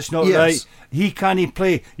first touch not right. He can't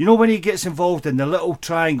play. You know when he gets involved in the little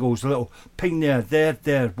triangles, the little ping there,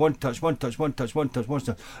 one touch. Ulloa,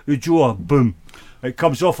 boom. It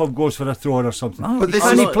comes off and goes for a throw or something. Oh, but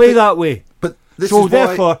can he play that way? But so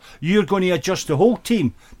therefore, you're going to adjust the whole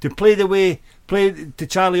team to play to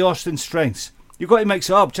Charlie Austin's strengths. You've got to mix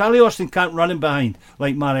it up. Charlie Austin can't run in behind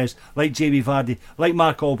like Mahrez, like Jamie Vardy, like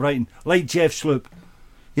Mark Albrighton, like Jeff Sloop,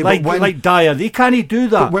 like Dyer. He can't do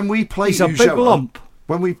that. But when we played he's a big lump.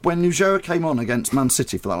 When Ulloa came on against Man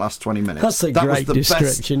City for that last 20 minutes, that was the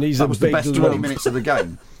description. That was the best 20 minutes of the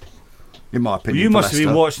game. In my opinion, you must have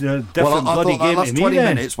been watching a different bloody game. Well, I thought that last 20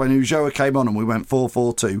 minutes when Ulloa came on and we went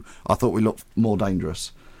 4-4-2, I thought we looked more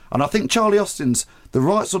dangerous. And I think Charlie Austin's the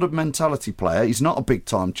right sort of mentality player. He's not a big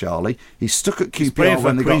time Charlie. He's stuck at QPR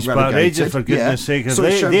when they got relegated. For goodness sake, so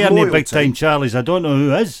they are no big time Charlies. I don't know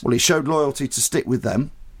who is. Well, he showed loyalty to stick with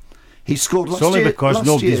them. He scored last year. It's only because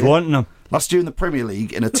nobody's wanting him. Last year in the Premier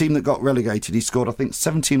League, in a team that got relegated, he scored I think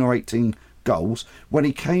 17 or 18 goals. When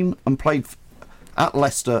he came and played at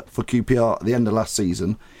Leicester for QPR at the end of last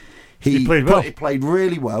season, he played well. He played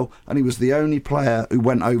really well, and he was the only player who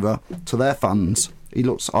went over to their fans.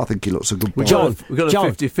 I think he looks a good player. John, we've got a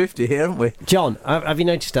 50-50 here, haven't we? John, have you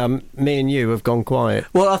noticed me and you have gone quiet?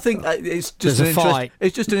 Well, I think it's just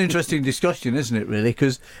it's just an interesting discussion, isn't it, really?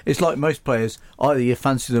 Because it's like most players, either you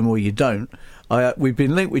fancy them or you don't. We've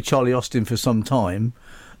been linked with Charlie Austin for some time.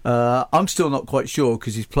 I'm still not quite sure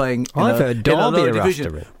because he's playing in another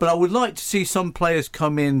division. But I would like to see some players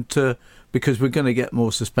come in because we're going to get more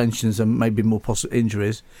suspensions and maybe more possible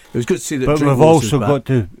injuries. It was good to see that. But we've also got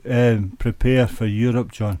to prepare for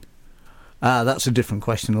Europe, John. That's a different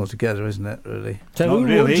question altogether, isn't it? Really? So not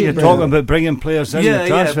really. You're talking about bringing players in the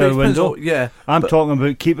transfer window. I'm talking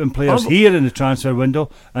about keeping players here in the transfer window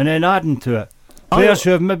and then adding to it. Players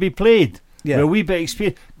who have maybe played with a wee bit of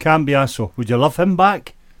experience. Cambiasso, would you love him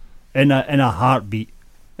back? In a heartbeat,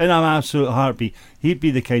 in an absolute heartbeat. He'd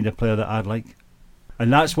be the kind of player that I'd like,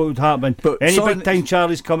 and that's what would happen. But any big time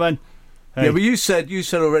Charlie's come in. Hey. Yeah, but you said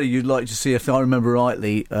already you'd like to see, if I remember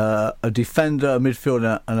rightly, a defender, a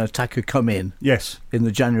midfielder, and an attacker come in. Yes, in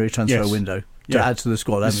the January transfer window to add to the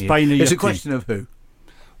squad. It's a question of who.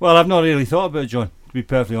 Well, I've not really thought about it, John. To be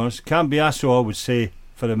perfectly honest, Cambiasso, I would say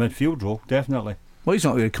for the midfield role, definitely. Well, he's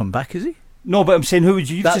not going to come back, is he? No, but I'm saying who would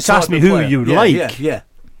you just ask me who you would like? Yeah.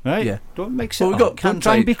 Right? Yeah. Don't mix it up. Got don't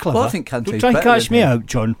try and be clever. Well, I think Kante's don't try and catch me out,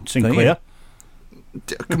 John Sinclair.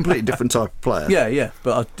 A completely different type of player. Yeah.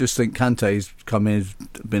 But I just think Kante's come in, has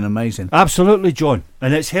been amazing. Absolutely, John.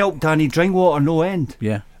 And it's helped Danny Drinkwater no end.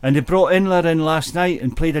 Yeah. And they brought Inler in last night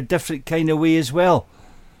and played a different kind of way as well.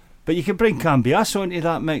 But you can bring Cambiasso into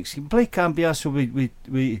that mix. You can play Cambiasso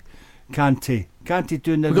with Kante. Kante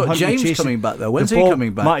doing the We've got James chasing. Coming back though. When's he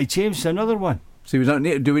coming back? Matty James, another one. So we don't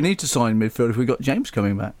need. Do we need to sign midfield if we've got James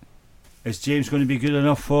coming back? Is James going to be good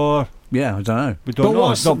enough for? Yeah, I don't know. We don't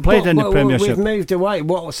know. It's not played in the Premiership. We've moved away.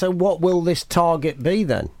 So what will this target be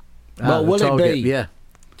then? What will it be? Yeah,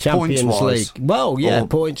 Champions League. Well, yeah,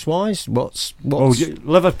 points wise. What's?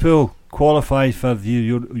 Liverpool qualified for the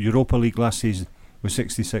Europa League last season with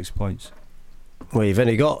 66 points. Well, you've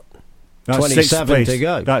only got 27 to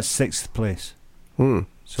go. That's sixth place. So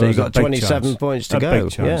you've got 27 points to go.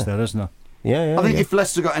 Big chance there, isn't there? Yeah. I think if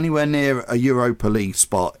Leicester got anywhere near a Europa League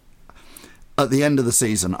spot, at the end of the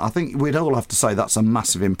season, I think we'd all have to say that's a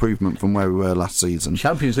massive improvement from where we were last season.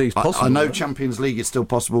 Champions League's possible. I know Champions League is still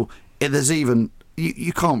possible. There's even...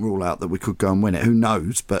 You can't rule out that we could go and win it. Who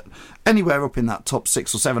knows? But anywhere up in that top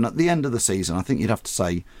 6 or 7 at the end of the season, I think you'd have to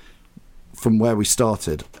say, from where we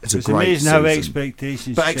started, it's a great amazing season. How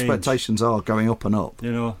expectations but change. Expectations are going up and up.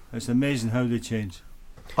 You know, it's amazing how they change.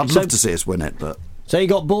 I'd love to see us win it, but... So you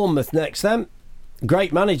got Bournemouth next then.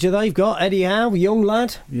 Great manager they've got, Eddie Howe, young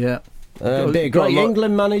lad. Yeah. Be a great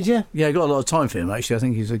England manager. Yeah, got a lot of time for him, actually. I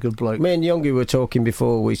think he's a good bloke. Me and Youngie were talking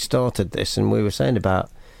before we started this, and we were saying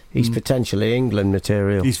about he's potentially England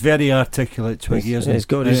material. He's very articulate, Twiggy, isn't he? He's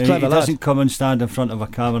good, he's clever He lad. doesn't come and stand in front of a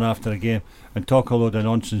camera after a game and talk a load of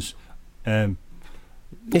nonsense.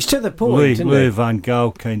 It's to the point, Louis Van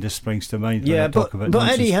Gaal kind of springs to mind when I talk about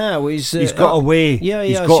nonsense. Eddie Howe is... he's got a way,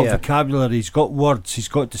 he's got vocabulary, he's got words, he's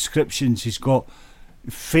got descriptions, he's got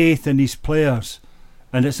faith in his players.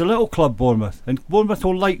 And it's a little club, Bournemouth, and Bournemouth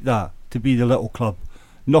will like that, to be the little club,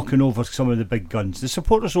 knocking over some of the big guns. The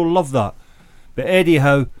supporters will love that. But Eddie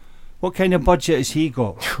Howe, what kind of budget has he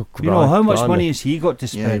got? How much money has he got to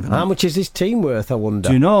spend? How much is his team worth, I wonder?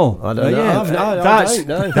 Do you know? I don't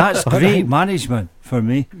know. That's great management for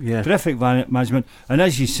me. Yeah. Terrific management. And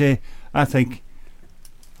as you say,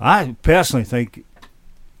 I personally think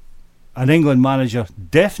an England manager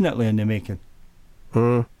definitely in the making.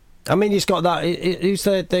 I mean, he's got that. Who's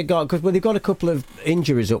they got? Because they've got a couple of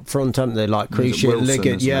injuries up front, haven't they? Like Creasy,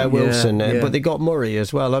 Liggett, Wilson. But they got Murray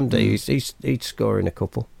as well, haven't they? He's scoring a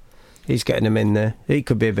couple. He's getting them in there. He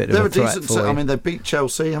could be a bit of a threat for you. I mean, they beat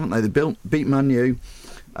Chelsea, haven't they? They beat Man U.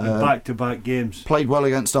 Back-to-back games. Played well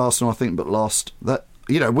against Arsenal, I think, but lost.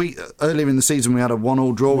 We earlier in the season we had a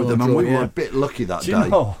 1-1 draw with them, and we were a bit lucky that day. You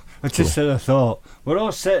know, I just had a thought. We're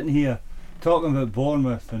all sitting here talking about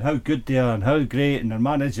Bournemouth and how good they are and how great and their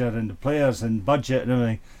manager and the players and budget and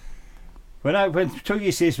everything. When Twiggy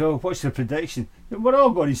says, well, what's the prediction? We're all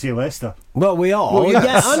going to say Leicester. Well, we are. Well, yes.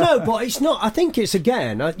 Yeah, I know, but it's not. I think it's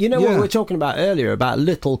again. What we were talking about earlier about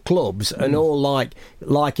little clubs and all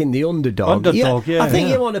like in the underdog. I think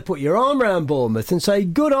you want to put your arm around Bournemouth and say,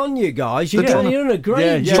 good on you guys. You're doing a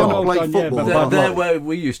great job. They're where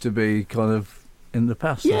we used to be, kind of. In the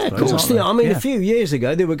past, yeah, of course they are. I mean, a few years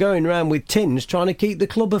ago they were going around with tins trying to keep the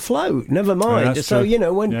club afloat. Never mind. Yeah, so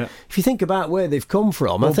true. If you think about where they've come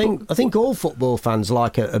from, I think all football fans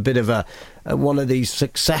like a bit of one of these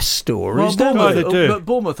success stories. But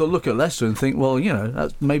Bournemouth will look at Leicester and think, well,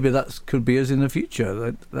 maybe that could be us in the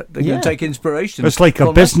future. They're going to take inspiration. It's like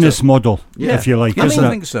a business model, if you like, isn't it? I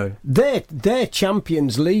think so. Their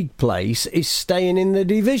Champions League place is staying in the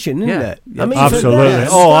division, isn't it? I mean, absolutely.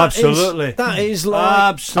 Absolutely. That is like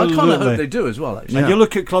absolutely. I kind of hope they do as well. Actually, and you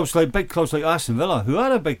look at big clubs like Aston Villa, who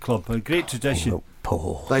are a big club, a great tradition.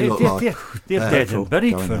 They look like they're dead and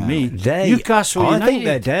buried for me. Newcastle United. I think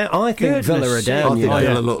they're down. I think Villa are down. I think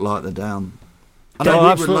Villa look like they're down. I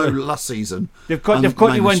know we were low last season. They've got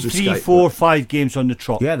to win 3, 4, 5 games on the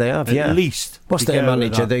trot. Yeah, they have. At least. What's their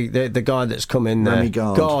manager? The guy that's come in there. Remy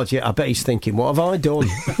Gard. I bet he's thinking, what have I done?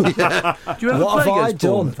 Do you ever play against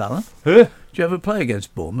Bournemouth, Alan? Who? Do you ever play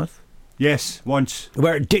against Bournemouth? Yes, once.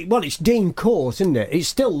 It's Dean Court, isn't it? It's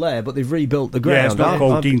still there, but they've rebuilt the ground. Yeah, it's not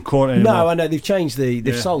called Dean Court anymore. No, I know they've changed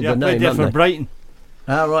they've sold the name. Yeah, for Brighton.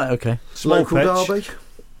 Right, okay. Local derby.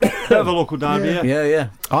 Bit of a local derby, yeah.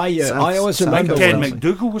 I always remember Ken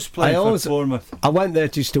McDougall was playing for Bournemouth. I went there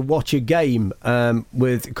just to watch a game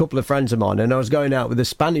with a couple of friends of mine, and I was going out with a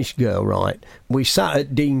Spanish girl, right? We sat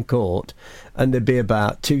at Dean Court, and there'd be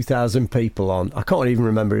about 2,000 people on. I can't even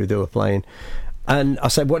remember who they were playing. And I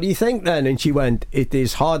said, what do you think then? And she went, it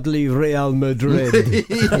is hardly Real Madrid.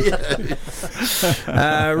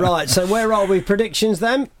 Right, so where are we? Predictions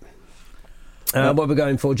then? What are we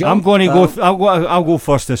going for, John? I'm going to go. I'll go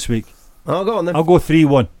first this week. Oh, go on then. I'll go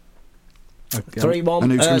 3-1. 3-1.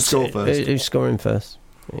 And who's going to score first? Who's scoring first?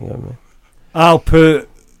 There you go, man. I'll put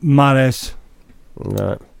Mahrez.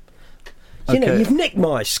 Right. You've nicked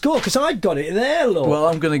my score because I'd got it there, Lord. Well,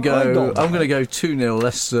 I'm going to go 2-0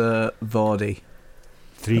 Leicester Vardy.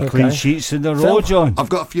 3 clean sheets in a row, John. I've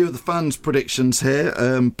got a few of the fans' predictions here.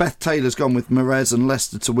 Beth Taylor's gone with Mahrez and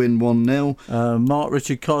Leicester to win 1-0. Mark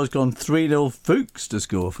Richard Carr's gone 3-0 Fuchs to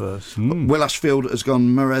score first. Will Ashfield has gone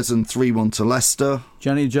Mahrez and 3-1 to Leicester.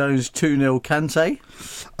 Johnny Jones 2-0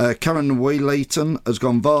 Kante. Karen Wheaton has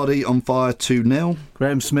gone Vardy on fire 2-0.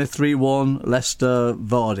 Graham Smith 3-1 Leicester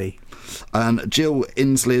Vardy. And Jill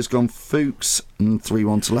Inslee has gone Fuchs and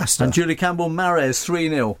 3-1 to Leicester. And Julie Campbell Mahrez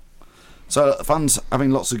 3-0. So fans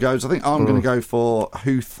having lots of goes. I think I'm going to go for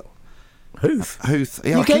Huth Huth.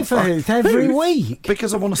 Yeah, you go for Huth every week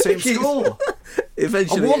because I want to see him score.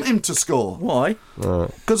 Eventually, I want him to score. Why?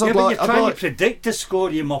 Because I'd like. You're trying to predict the score,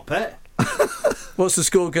 you muppet. What's the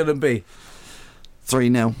score going to be?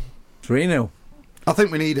 3-0. 3-0. I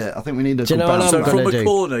think we need it. I think we need a. Do you know what so I'm from a do?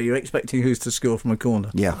 corner, you're expecting Huth to score from a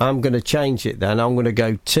corner? Yeah. I'm going to change it then. I'm going to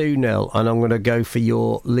go 2-0 and I'm going to go for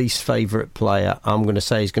your least favourite player. I'm going to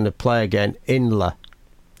say he's going to play again, Inler.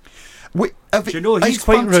 Do you know, he's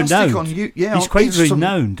quite renowned. He's quite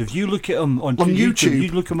renowned. If you look at him on YouTube,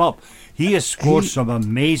 you look him up, he has scored some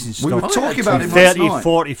amazing stuff. We were talking about him 30,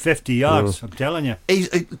 40, 50 yards, I'm telling you.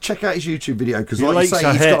 Check out his YouTube video, because like you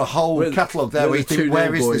say, he's got a whole catalogue there where you think,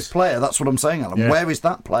 where is this player? That's what I'm saying, Alan. Where is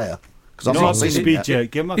that player? Because I've not seen it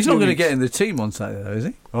yet. He's not going to get in the team on Saturday, though, is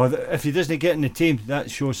he? Oh, if he doesn't get in the team,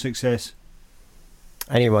 that shows success.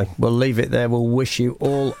 Anyway, we'll leave it there. We'll wish you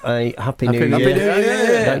all a happy New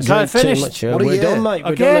Year. Is that finished? We're done, mate.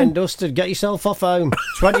 We're done and dusted. Get yourself off home.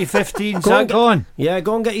 2015, is that gone? Yeah,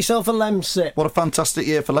 go and get yourself a Lemsip. What a fantastic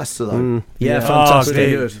year for Leicester, though. Fantastic.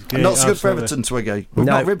 Great. Not so good for Everton, Twiggy.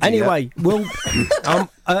 Anyway, we'll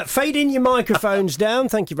fade in your microphones down.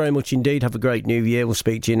 Thank you very much indeed. Have a great New Year. We'll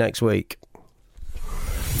speak to you next week.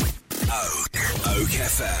 Oak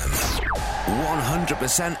FM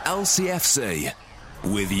 100% LCFC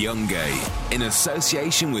with Youngay in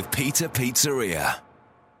association with Peter Pizzeria.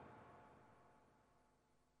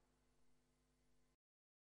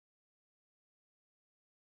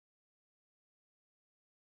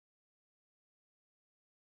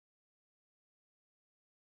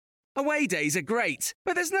 Away days are great,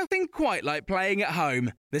 but there's nothing quite like playing at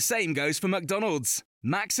home. The same goes for McDonald's.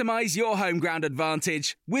 Maximise your home ground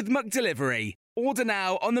advantage with McDelivery. Order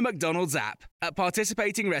now on the McDonald's app. At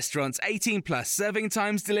participating restaurants, 18 plus, serving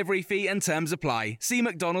times, delivery fee and terms apply. See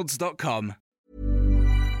mcdonalds.com.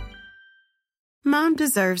 Mom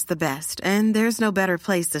deserves the best, and there's no better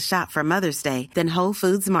place to shop for Mother's Day than Whole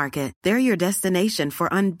Foods Market. They're your destination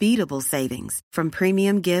for unbeatable savings, from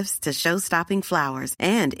premium gifts to show-stopping flowers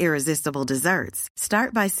and irresistible desserts.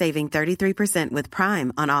 Start by saving 33% with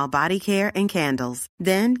Prime on all body care and candles.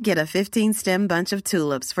 Then get a 15-stem bunch of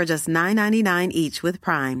tulips for just $9.99 each with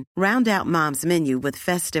Prime. Round out Mom's menu with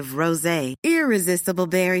festive rosé, irresistible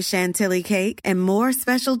berry chantilly cake, and more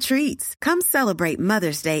special treats. Come celebrate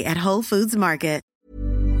Mother's Day at Whole Foods Market.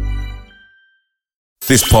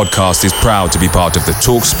 This podcast is proud to be part of the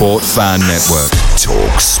TalkSport Fan Network.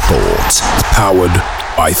 TalkSport. Powered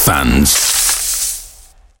by fans.